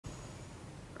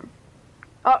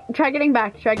Oh, try getting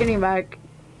back. Try getting back.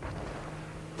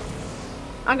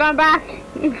 I'm going back.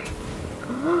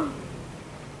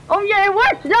 Oh yeah, it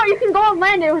worked. No, you can go on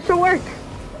land. It will still work.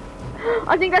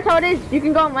 I think that's how it is. You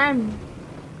can go on land.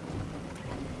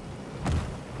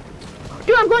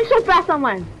 Dude, I'm going so fast on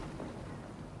land.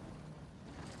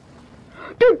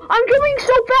 Dude, I'm going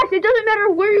so fast. It doesn't matter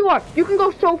where you are. You can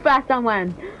go so fast on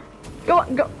land. Go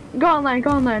on land.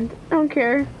 Go on land. I don't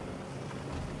care.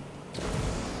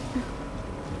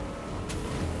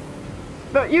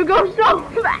 But you go so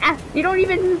fast. You don't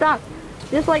even stop.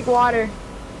 Just like water.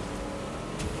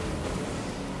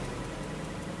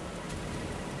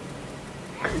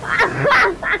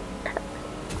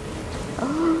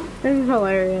 This is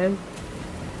hilarious.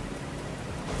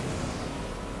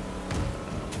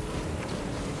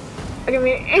 Look at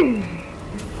me.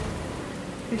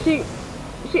 See,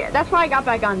 that's why I got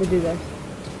back on to do this.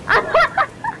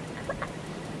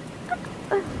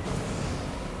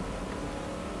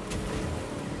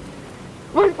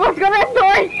 What's going on,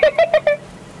 Tori?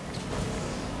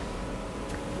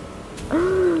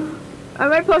 I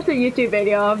might post a YouTube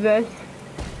video of this.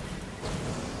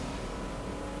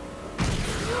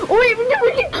 Oh wait, we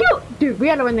can kill! Dude, we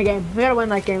gotta win the game. We gotta win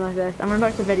that game like this. I'm gonna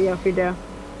post a video if we do.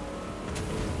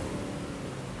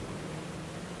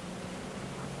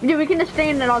 Dude, we can just stay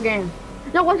in it all game.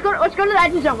 No, let's go to the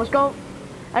edge zone. Let's go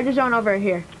edge zone over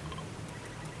here.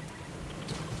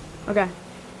 Okay.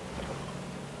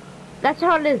 That's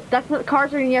how it is. That's what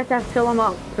cars are, you have to fill them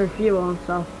up for fuel and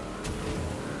stuff.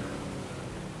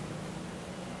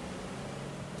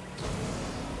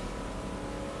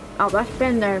 Oh, that's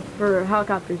been there for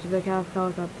helicopters. If they have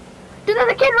helicopters. Dude,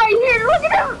 there's a kid right here. Look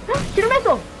at him. Shoot a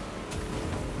missile.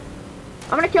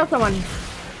 I'm gonna kill someone.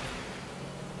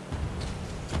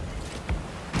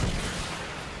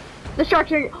 The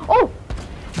sharks are. Oh!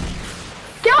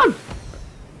 Kill him!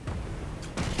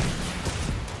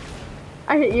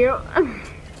 I hit you.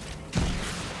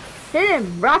 Hit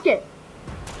him! Rocket!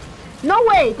 No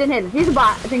way! It didn't hit him. He's a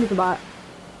bot. I think it's a bot.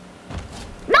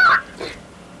 No!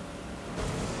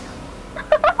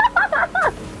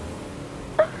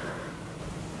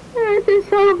 This is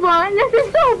so fun. This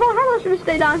is so fun. I should have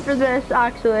stayed on for this,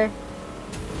 actually.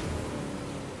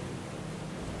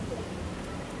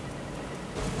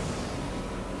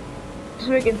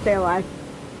 So we can stay alive.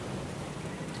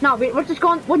 No, let's just go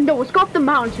on. Well, no, let's go up the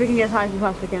mountain so we can get as high as we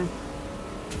possibly can.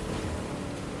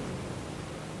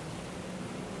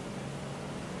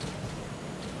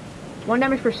 One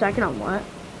damage per second on what?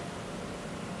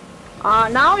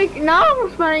 Now we're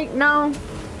spending, no.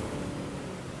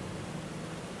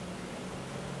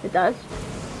 It does.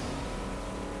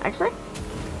 Actually?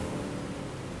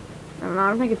 I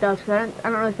don't think it does, because I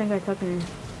don't really think I took any.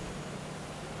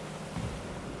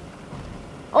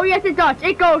 Oh yes, it does.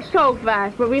 It goes so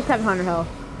fast, but we just have 100 health.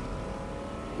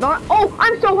 No, oh,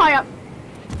 I'm so high up.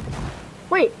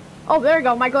 Wait. Oh, there we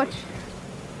go. My glitch.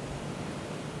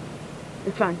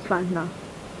 It's fine. It's fine. No.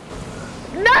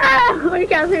 No! We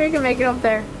can't see we can make it up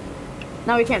there.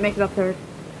 No, we can't make it up there.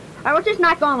 Alright, let's just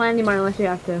not go on land anymore unless you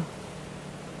have to.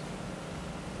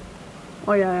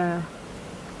 Oh yeah.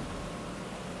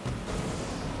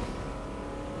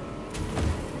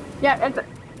 Yeah, it's.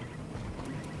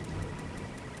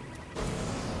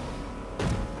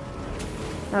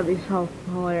 That'd be so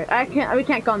hilarious. We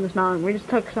can't go on this mountain. We just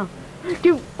took some.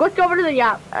 Dude, let's go over to the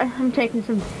yacht. I'm taking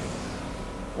some.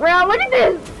 Wow, look at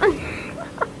this!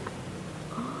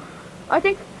 I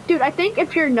think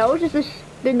if your nose is just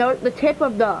the tip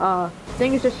of the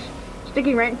thing is just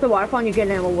sticking right into the waterfall and you get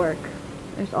in, it will work.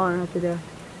 That's all I have to do.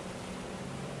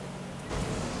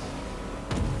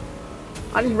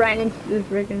 I just ran into this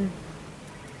freaking.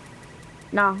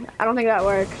 No, I don't think that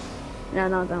works. No, it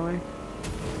doesn't work.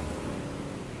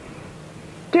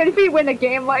 20 feet win a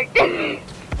game like this.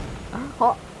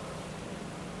 Oh.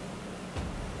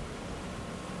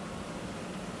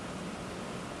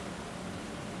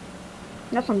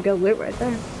 That's some good loot right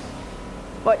there.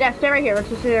 But yeah, stay right here. Let's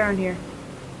just sit around here.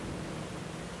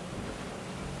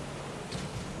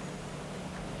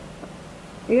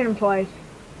 You hit him twice.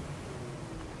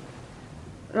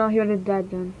 No, he would have dead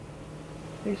then.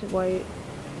 He should wait.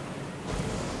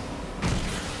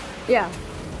 Yeah.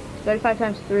 35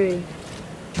 times 3.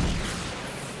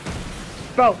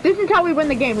 Bro, this is how we win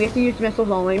the game. We have to use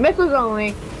missiles only. Missiles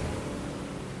only.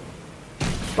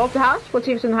 Blow up the house. Let's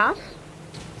see what's in the house.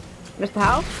 Missed the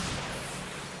house.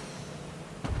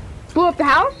 Blew up the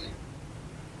house.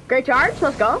 Great charge.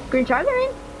 Let's go. Green charge, I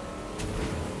mean.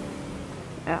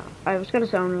 Yeah, I was gonna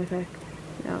zone really quick.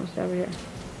 Yeah, let's stay over here.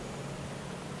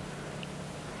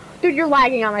 Dude, you're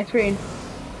lagging on my screen.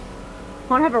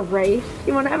 Wanna have a race?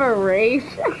 You wanna have a race?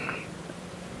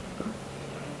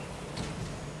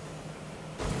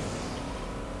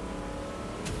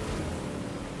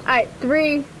 Alright,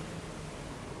 3.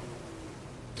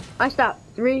 I stop.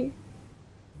 3.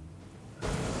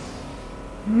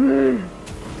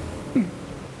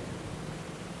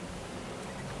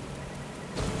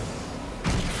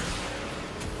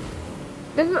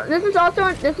 This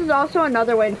is also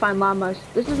another way to find llamas.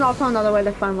 This is also another way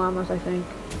to find llamas, I think.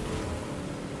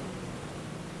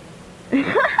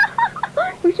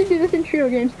 We should do this in trio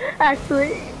games,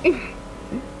 actually.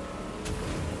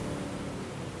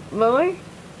 Really?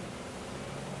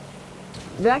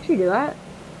 Did they actually do that?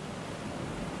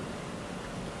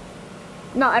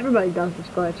 No, everybody does this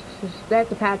glitch. It's just, they have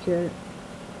to patch it.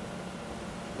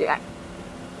 Yeah.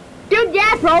 Dude,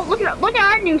 yeah, bro. Look at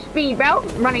our new speed, bro.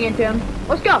 I'm running into him.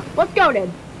 Let's go. Let's go,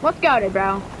 dude. Let's go, dude,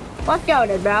 bro. Let's go,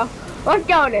 dude, bro. Let's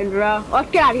go, dude, bro.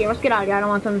 Let's get out of here. Let's get out of here. I don't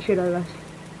want someone to shoot at us.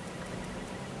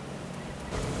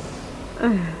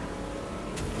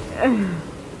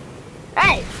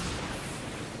 Hey!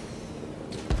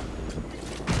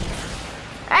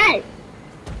 Hey!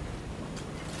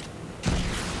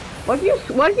 What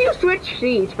if you switch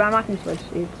seats? But I'm not gonna switch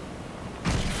seats.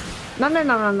 No.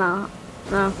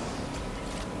 No.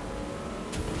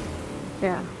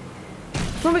 Yeah.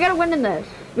 Well, we gotta win in this.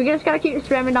 We just gotta keep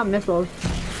spamming down missiles.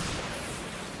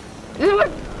 This is what,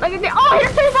 like, oh,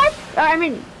 here's 35! I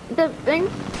mean, the thing.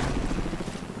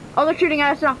 Oh, they're shooting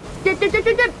at us now. Dip.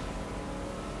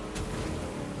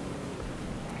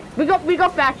 We go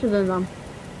faster than them.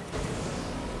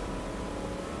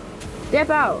 Dip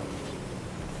out.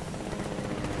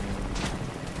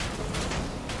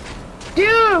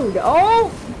 Dude!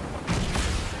 Oh!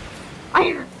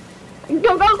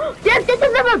 Go! Dip!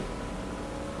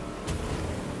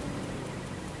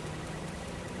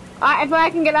 If I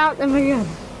can get out, then we're good.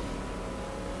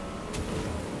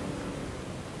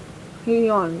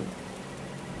 Hang on.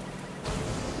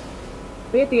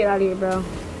 We have to get out of here, bro.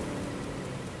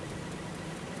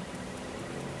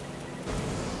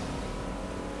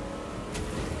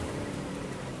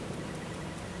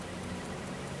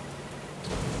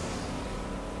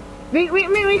 We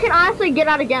can honestly get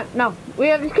out again. No, we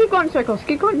have just keep going in circles.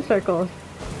 Keep going in circles.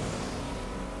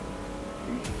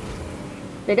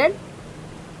 They did?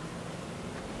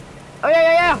 Oh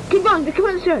yeah. Keep going. Keep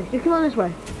going this way. Just keep going this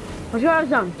way. Let's go out of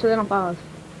zone so they don't follow us.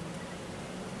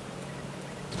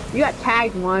 You got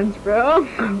tagged once, bro.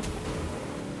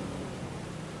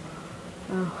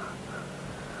 Oh.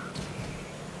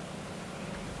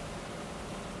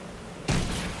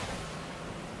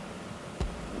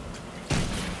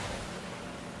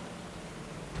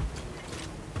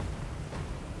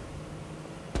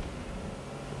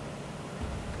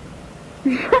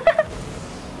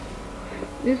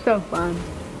 This is so fun.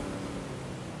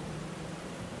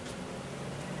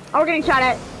 Oh, we're getting shot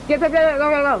at. Go.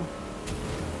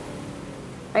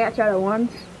 I got shot at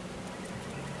once.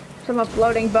 From a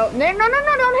floating boat. No,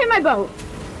 don't hit my boat.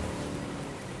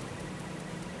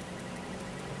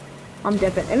 I'm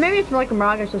dipping. And maybe it's like a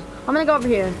mirage. I'm gonna go over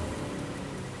here.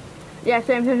 Yeah,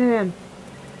 same. I'm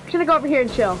just gonna go over here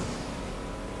and chill.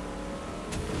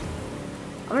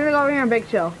 I'm gonna go over here and big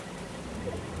chill.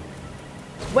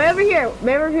 Way over here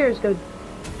is good.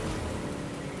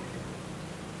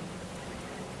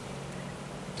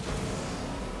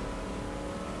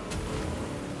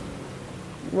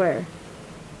 Where?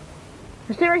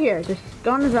 Just stay right here. Just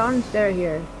go in the zone and stay right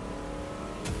here.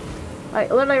 Like,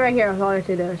 literally right here. That's all I have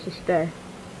to do is just stay.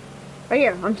 Right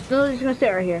here. I'm still just gonna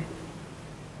stay right here.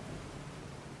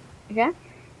 Okay?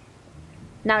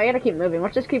 Now we gotta keep moving.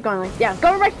 Let's just keep going. Like, yeah, go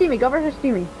over by Steamy. Go over by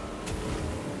Steamy.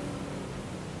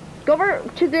 Go over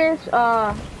to this,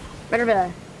 right over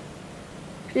there.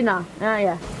 See, no.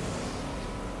 Yeah.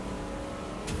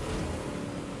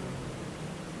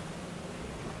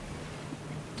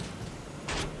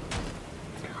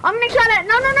 I'm gonna shot it!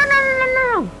 No!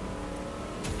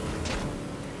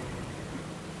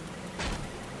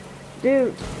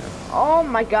 Dude. Oh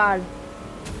my god.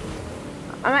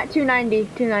 I'm at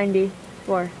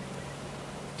 294.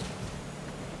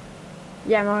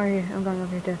 Yeah, I'm over here. I'm going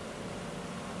over here too.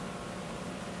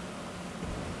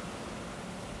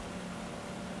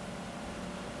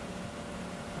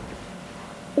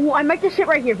 Oh, I might just sit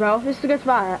right here, bro. This is a good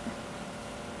spot.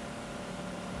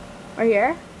 Right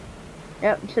here?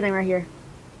 Yep, I'm sitting right here.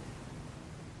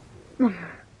 Dude,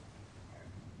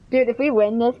 if we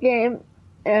win this game,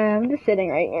 I'm just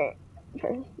sitting right here.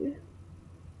 First.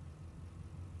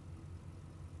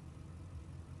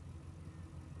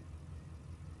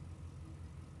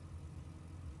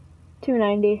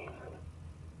 290.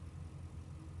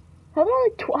 How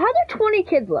are there 20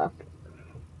 kids left?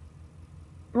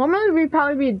 Well, maybe we'd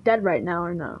probably be dead right now,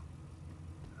 or no?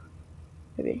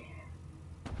 Maybe.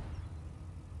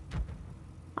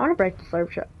 I want to break the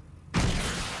slurp shot.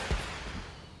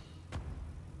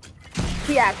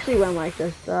 He actually went like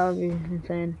this. That would be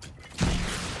insane.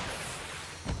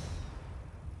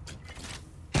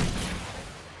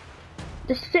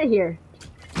 Just sit here.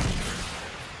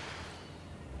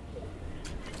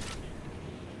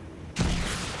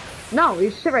 No, you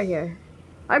sit right here.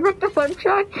 I broke the slurp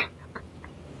shot.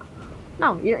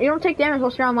 No, you don't take damage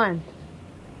while you're on land.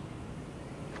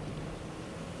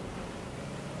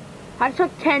 I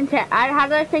took 10. How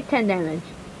did I take 10 damage?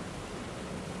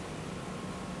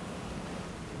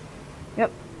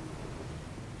 Yep.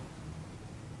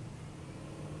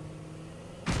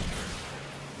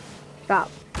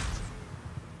 Stop.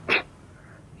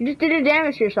 You just did a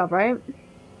damage to yourself, right?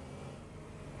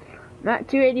 Not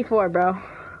 284, bro.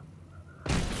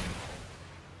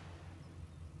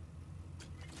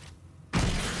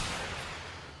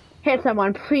 Hit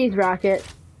someone, please, Rocket.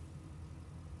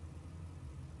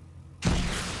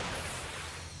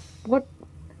 What?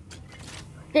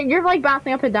 You're like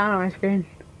bouncing up and down on my screen.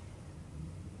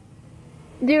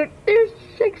 Dude, there's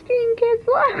 16 kids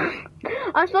left.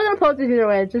 I'm still gonna post this either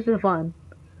way, it's just for fun.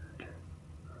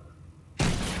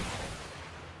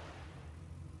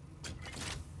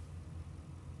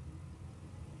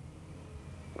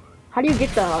 How do you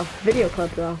get the video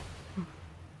clip though?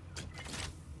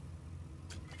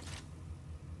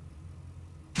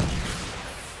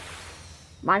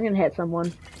 Mine's gonna hit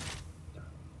someone.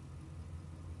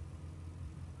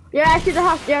 Yeah, I see the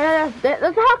house. Yeah, that's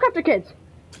the helicopter kids.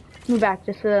 Move back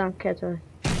just so they don't catch her.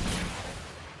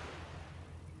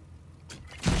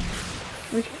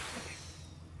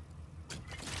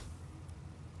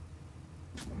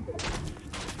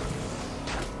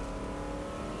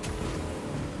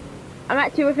 I'm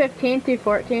at 215,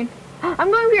 214.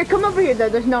 I'm going over here. Come over here, though.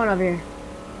 There's no one over here.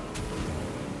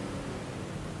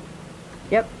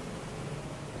 Yep.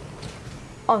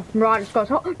 Oh, Marauder just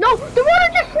goes. Oh, no! The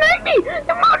Marauder just sniped me!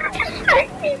 The Marauder just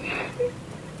sniped me!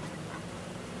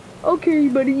 Okay,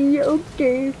 buddy.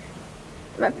 Okay.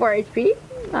 I'm at 4 HP.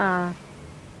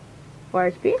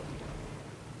 4 HP.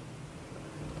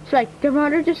 It's like, the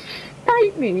Marauder just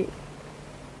sniped me.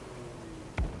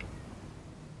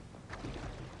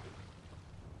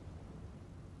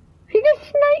 He just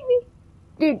sniped me.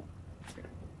 Dude,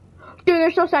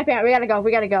 they're still sniping. We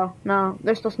gotta go. No,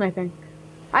 they're still sniping.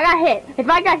 I got hit. If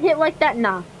I got hit like that,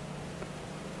 nah.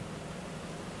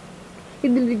 He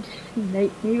literally just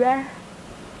sniped me, man.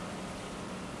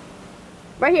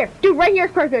 Right here. Dude, right here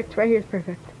is perfect. Right here is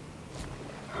perfect.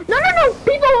 No, no, no!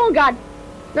 People! Oh, God.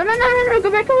 No, no, no, no, no.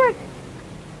 Go back, go back.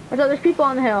 I thought there's people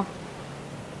on the hill.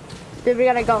 Dude, we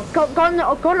gotta go. Go to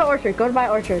the orchard. Go to my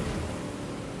orchard.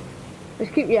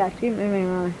 Just keep moving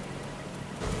around.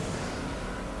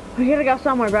 We gotta go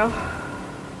somewhere, bro.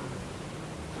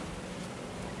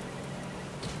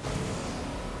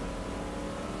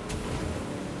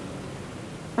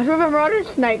 I swear if a Marauder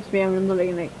snipes me, I'm literally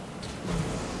gonna...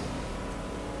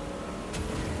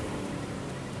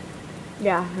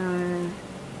 Yeah,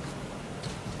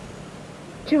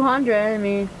 200, I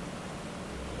mean...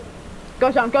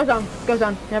 Goes on,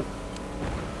 yep.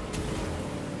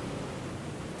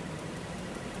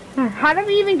 How do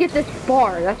we even get this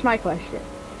far? That's my question.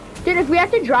 Dude, if we have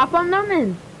to drop on them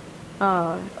and...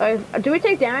 do we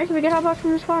take damage if we get up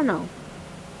from this far? No.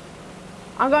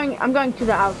 I'm going to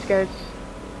the outskirts.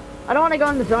 I don't want to go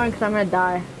in the zone because I'm gonna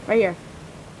die. Right here.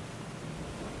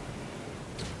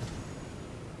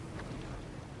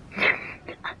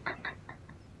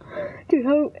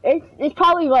 Dude, it's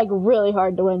probably like really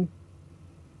hard to win.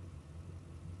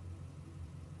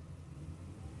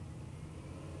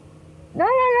 No,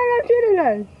 shoot at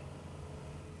us.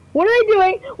 What are they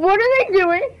doing? What are they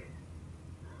doing?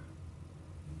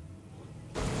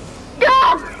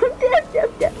 Go!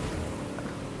 Dead.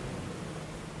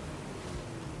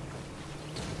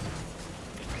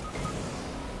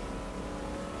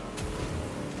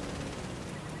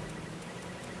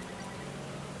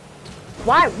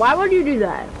 Why would you do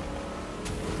that?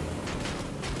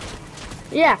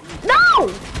 Yeah. No!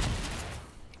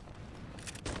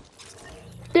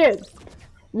 Dude,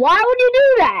 why would you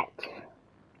do that?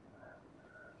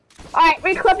 Alright,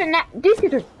 we're clipping that. These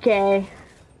kids are gay.